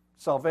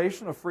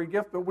 Salvation, a free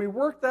gift, but we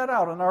work that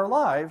out in our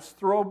lives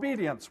through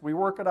obedience. We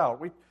work it out.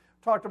 We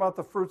talked about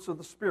the fruits of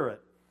the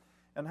Spirit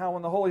and how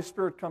when the Holy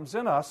Spirit comes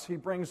in us, he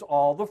brings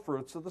all the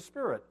fruits of the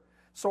Spirit.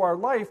 So our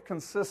life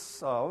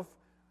consists of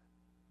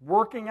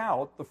working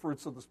out the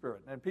fruits of the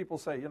Spirit. And people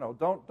say,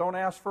 don't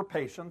ask for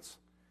patience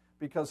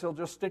because he'll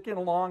just stick in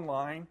a long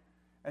line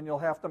and you'll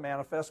have to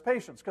manifest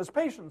patience. Because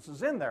patience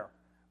is in there,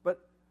 but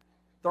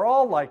they're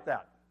all like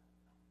that.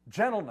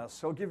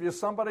 Gentleness, he'll give you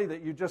somebody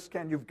that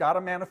you've got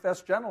to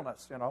manifest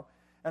gentleness,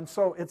 And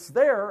so it's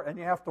there and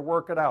you have to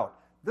work it out.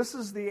 This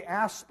is the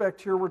aspect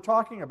here we're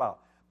talking about.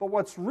 But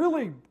what's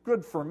really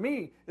good for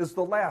me is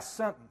the last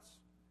sentence.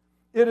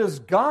 It is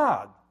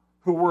God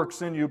who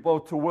works in you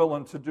both to will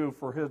and to do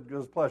for his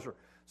good pleasure.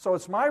 So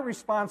it's my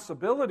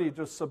responsibility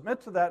to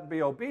submit to that and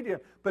be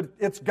obedient, but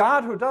it's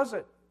God who does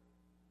it.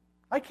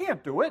 I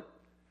can't do it.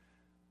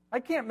 I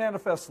can't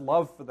manifest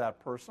love for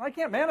that person. I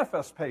can't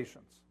manifest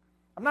patience.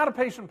 I'm not a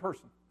patient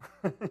person.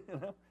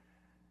 It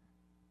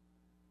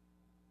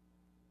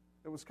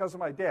was because of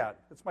my dad.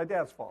 It's my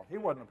dad's fault. He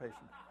wasn't a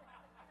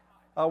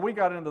patient. We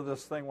got into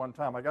this thing one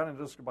time. I got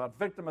into this about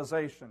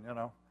victimization,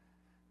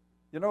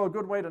 You know a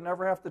good way to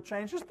never have to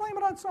change? Just blame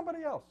it on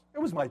somebody else. It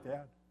was my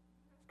dad.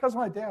 It's because of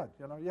my dad,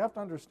 You have to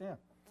understand.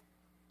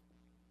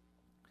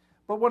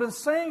 But what it's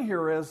saying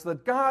here is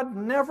that God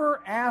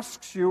never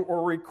asks you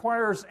or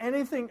requires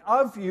anything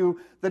of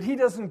you that he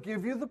doesn't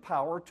give you the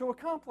power to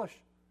accomplish.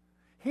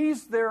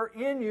 He's there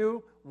in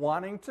you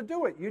wanting to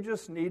do it. You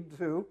just need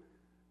to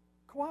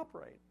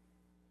cooperate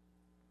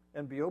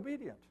and be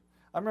obedient.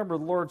 I remember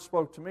the Lord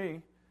spoke to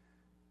me,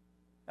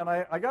 and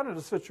I got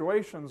into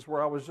situations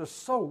where I was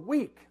just so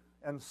weak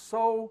and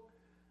so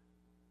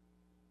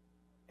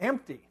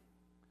empty.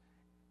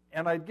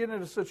 And I'd get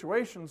into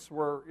situations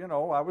where,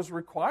 I was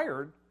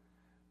required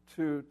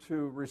to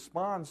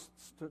respond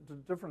to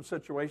different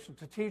situations,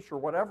 to teach or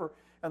whatever.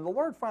 And the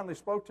Lord finally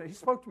spoke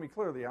to me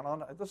clearly,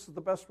 and this is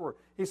the best word.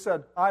 He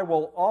said, I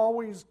will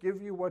always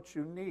give you what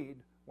you need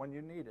when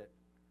you need it.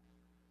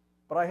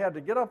 But I had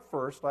to get up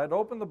first, I had to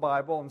open the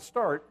Bible and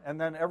start, and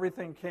then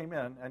everything came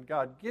in, and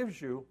God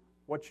gives you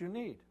what you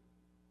need.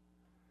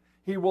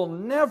 He will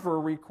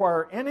never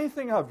require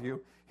anything of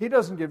you he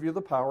doesn't give you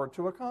the power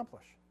to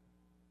accomplish.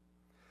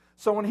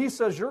 So when he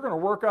says you're going to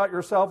work out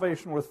your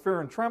salvation with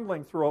fear and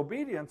trembling through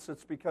obedience,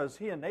 it's because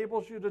he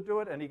enables you to do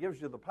it, and he gives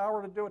you the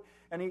power to do it,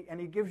 and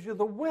he gives you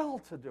the will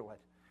to do it.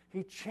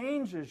 He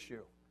changes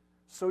you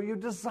so you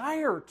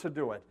desire to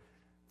do it.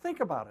 Think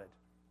about it.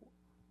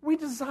 We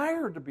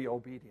desire to be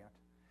obedient.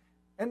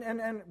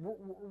 And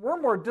we're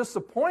more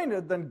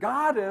disappointed than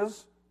God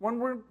is when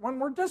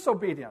we're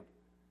disobedient.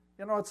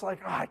 It's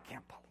like, I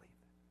can't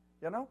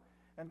believe it.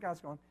 And God's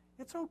going,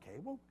 it's okay.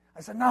 Well,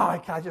 I said, no,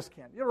 I just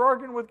can't. You're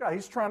arguing with God.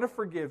 He's trying to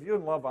forgive you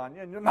and love on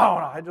you. And no,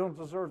 I don't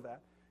deserve that.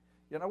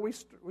 We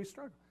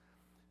struggle.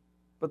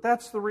 But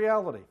that's the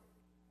reality.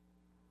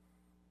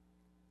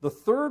 The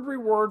third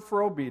reward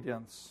for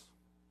obedience,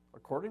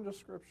 according to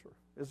Scripture,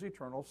 is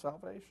eternal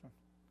salvation.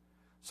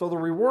 So the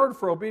reward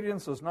for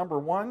obedience is, number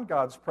one,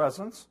 God's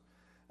presence.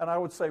 And I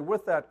would say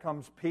with that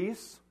comes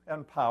peace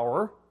and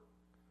power.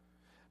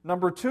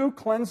 Number two,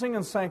 cleansing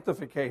and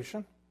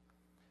sanctification.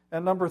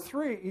 And number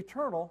three,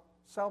 eternal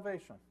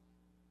salvation.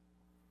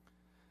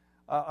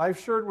 I've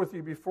shared with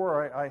you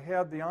before, I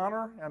had the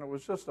honor, and it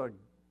was just a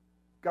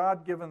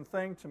God-given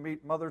thing to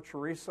meet Mother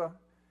Teresa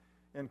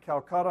in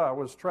Calcutta. I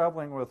was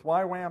traveling with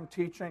YWAM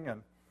teaching,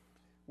 and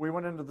we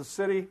went into the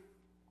city.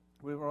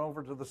 We went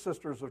over to the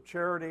Sisters of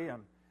Charity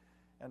and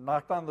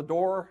knocked on the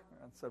door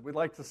and said, "We'd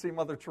like to see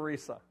Mother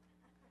Teresa."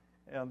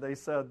 And they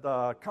said,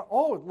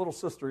 "Oh, little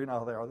sister, you know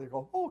how they are." They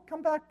go, "Oh,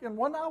 come back in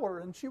 1 hour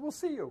and she will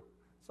see you."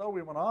 So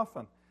we went off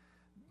and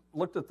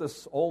looked at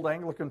this old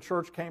Anglican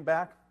church, came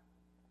back.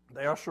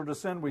 They ushered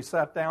us in. We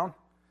sat down,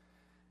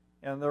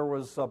 and there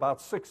was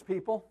about 6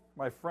 people.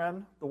 My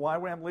friend, the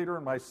YWAM leader,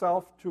 and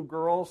myself, 2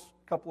 girls,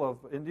 a couple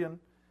of Indian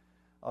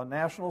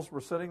nationals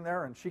were sitting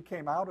there, and she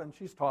came out, and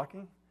she's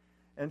talking.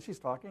 She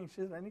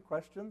said, "Any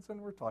questions?"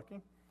 And we're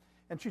talking.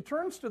 And she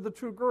turns to the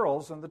 2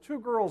 girls, and the 2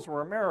 girls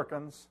were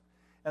Americans,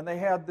 and they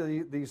had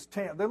these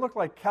tan, they looked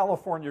like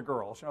California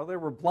girls. You know, they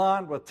were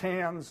blonde with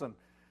tans, and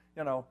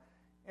you know,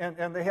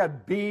 and they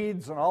had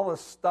beads and all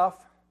this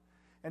stuff.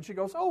 And she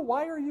goes, "Oh,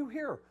 why are you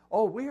here?"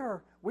 "Oh, we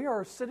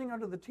are sitting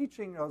under the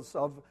teaching of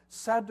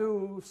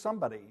Sadhu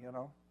somebody, you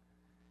know."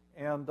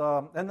 And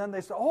then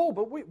they said, "Oh,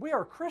 but we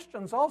are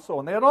Christians also."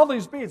 And they had all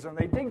these beads, and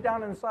they dig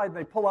down inside and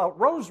they pull out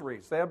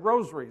rosaries. They had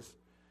rosaries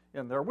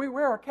in there. We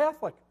are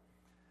Catholic.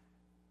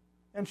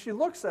 And she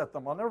looks at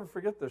them. I'll never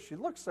forget this. She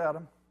looks at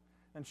them,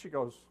 and she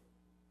goes,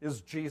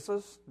 "Is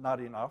Jesus not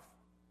enough?"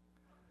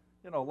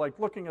 You know, like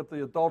looking at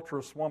the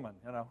adulterous woman,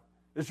 you know.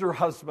 "Is your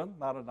husband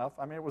not enough?"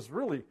 I mean, it was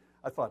really,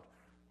 I thought,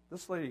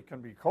 this lady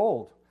can be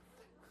cold.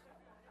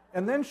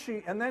 And then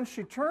she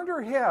turned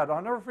her head.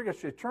 I'll never forget.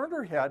 She turned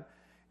her head,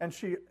 and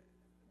she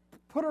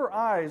put her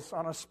eyes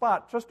on a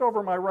spot just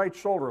over my right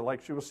shoulder,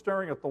 like she was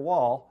staring at the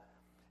wall,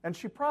 and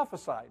she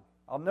prophesied.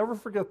 I'll never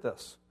forget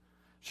this.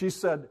 She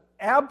said,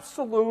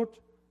 "Absolute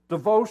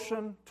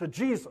devotion to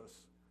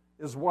Jesus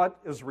is what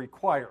is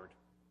required."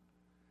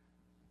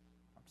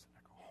 I'm sitting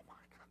there going, "Oh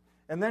my God."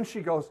 And then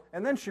she goes,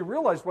 and then she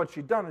realized what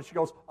she'd done, and she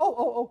goes,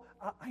 "Oh,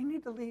 I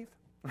need to leave."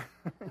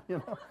 You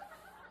know?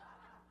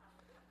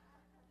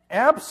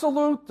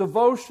 Absolute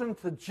devotion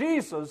to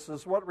Jesus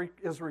is what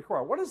is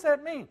required. What does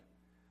that mean?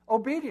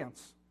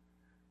 Obedience.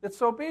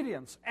 It's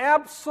obedience.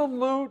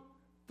 Absolute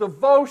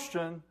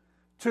devotion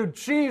to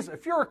Jesus.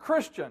 If you're a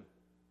Christian,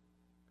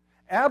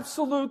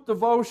 absolute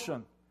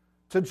devotion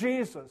to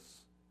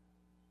Jesus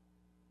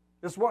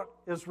is what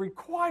is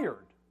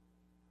required.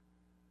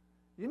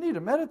 You need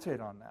to meditate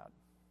on that.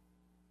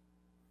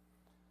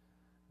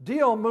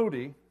 D.L.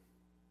 Moody,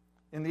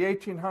 in the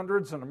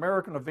 1800s, an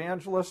American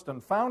evangelist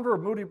and founder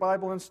of Moody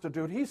Bible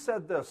Institute, he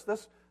said this.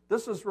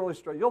 This is really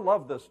straight. You'll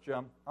love this,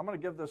 Jim. I'm going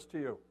to give this to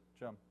you,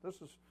 Jim.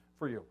 This is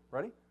for you.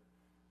 Ready?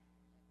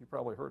 You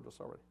probably heard this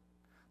already.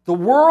 "The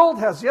world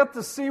has yet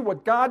to see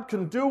what God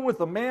can do with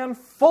a man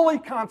fully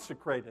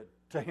consecrated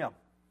to Him."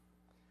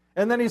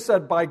 And then he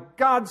said, "By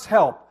God's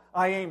help,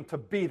 I aim to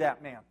be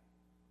that man."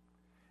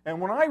 And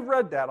when I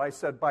read that, I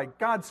said, "By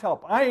God's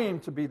help, I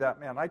aim to be that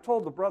man." I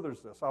told the brothers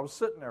this. I was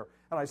sitting there,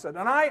 and I said,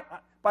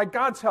 by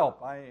God's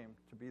help, I aim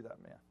to be that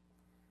man.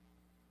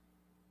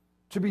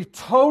 To be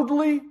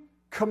totally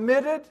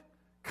committed,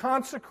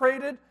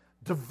 consecrated,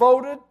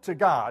 devoted to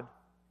God,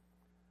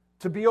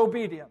 to be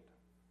obedient.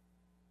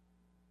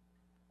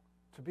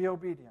 To be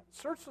obedient.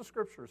 Search the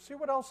Scriptures. See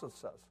what else it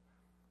says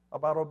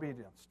about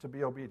obedience, to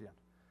be obedient.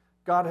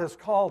 God has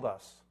called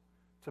us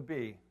to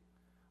be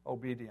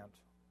obedient.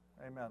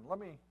 Amen. Let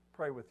me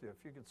pray with you.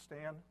 If you could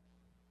stand.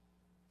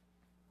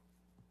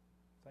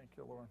 Thank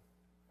you, Lord.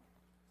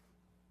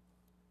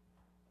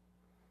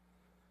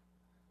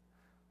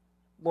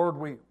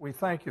 Lord, we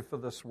thank you for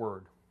this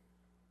word.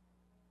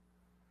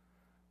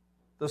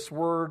 This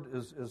word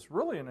is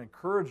really an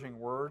encouraging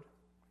word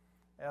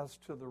as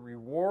to the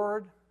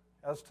reward,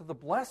 as to the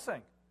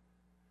blessing.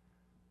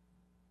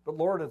 But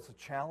Lord, it's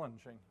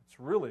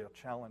really a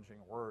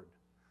challenging word.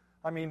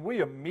 I mean,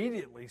 we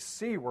immediately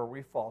see where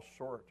we fall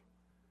short.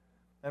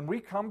 And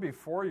we come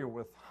before you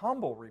with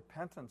humble,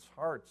 repentance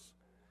hearts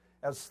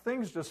as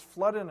things just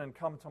flood in and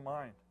come to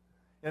mind.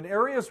 In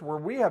areas where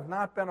we have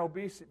not been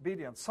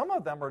obedient. Some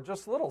of them are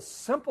just little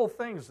simple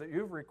things that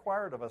you've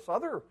required of us.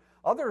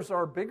 Others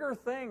are bigger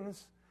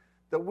things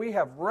that we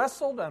have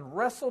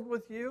wrestled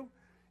with you,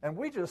 and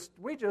we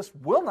just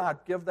will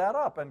not give that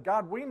up. And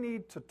God, we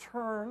need to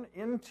turn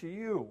into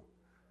you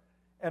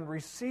and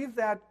receive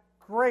that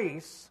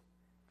grace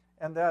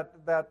and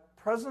that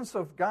presence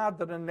of God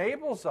that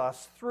enables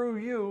us through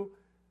you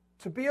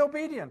to be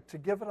obedient, to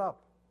give it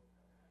up.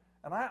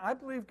 And I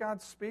believe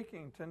God's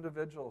speaking to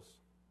individuals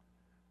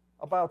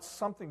about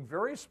something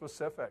very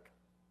specific.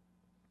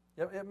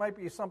 It might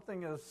be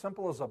something as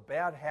simple as a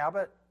bad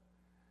habit.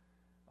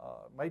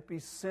 It might be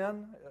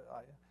sin.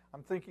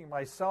 I'm thinking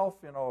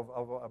myself,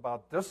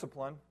 about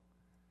discipline.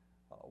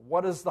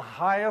 What is the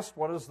highest?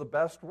 What is the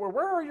best?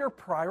 Where are your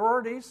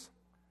priorities?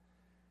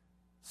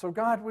 So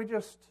God, we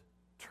just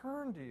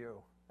turn to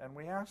you and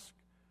we ask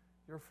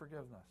your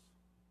forgiveness.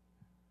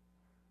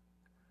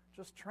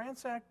 Just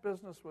transact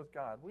business with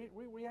God.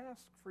 We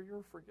ask for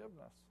your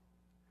forgiveness.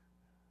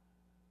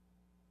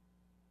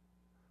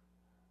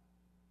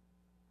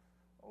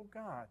 Oh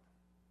God,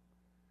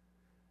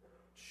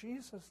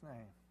 Jesus'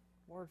 name,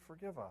 Lord,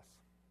 forgive us.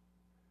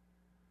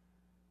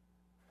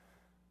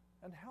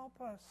 And help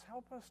us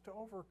to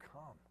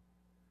overcome.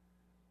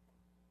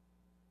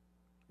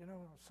 You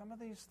know, some of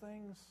these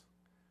things,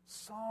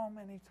 so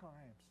many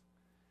times,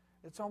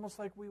 it's almost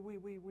like we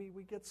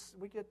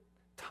get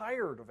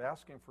tired of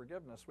asking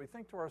forgiveness. We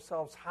think to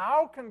ourselves,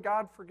 how can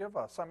God forgive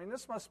us? I mean,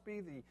 this must be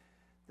the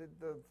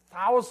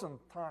 1,000th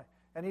time.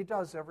 And He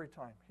does every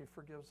time. He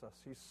forgives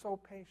us. He's so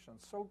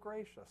patient, so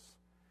gracious,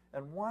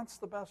 and wants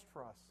the best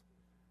for us.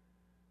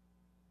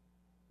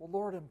 Well,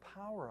 Lord,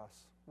 empower us.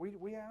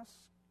 We ask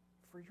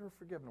for your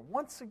forgiveness.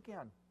 Once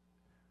again,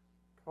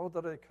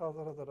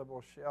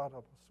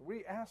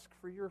 we ask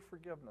for your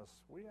forgiveness.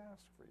 We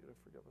ask for you to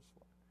forgive us,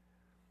 Lord,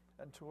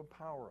 and to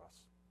empower us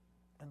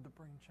and to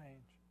bring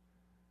change.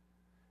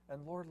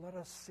 And Lord, let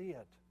us see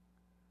it.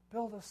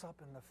 Build us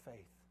up in the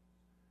faith,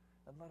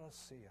 and let us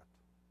see it.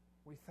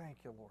 We thank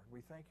you, Lord.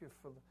 We thank you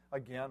for,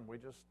 we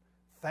just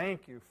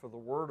thank you for the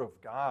Word of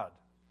God.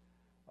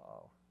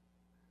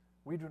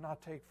 We do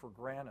not take for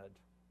granted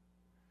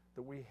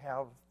that we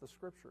have the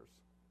Scriptures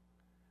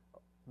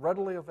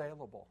readily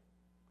available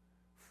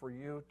for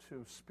you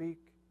to speak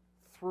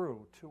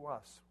through to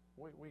us.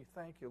 We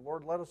thank you.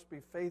 Lord, let us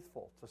be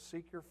faithful to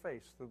seek your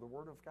face through the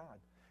Word of God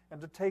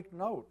and to take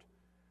note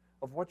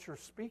of what you're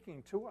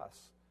speaking to us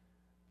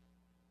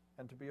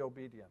and to be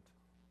obedient.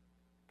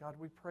 God,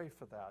 we pray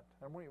for that.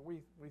 And we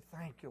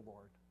thank you,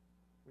 Lord.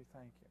 We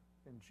thank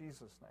you. In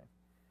Jesus' name,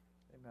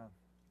 amen.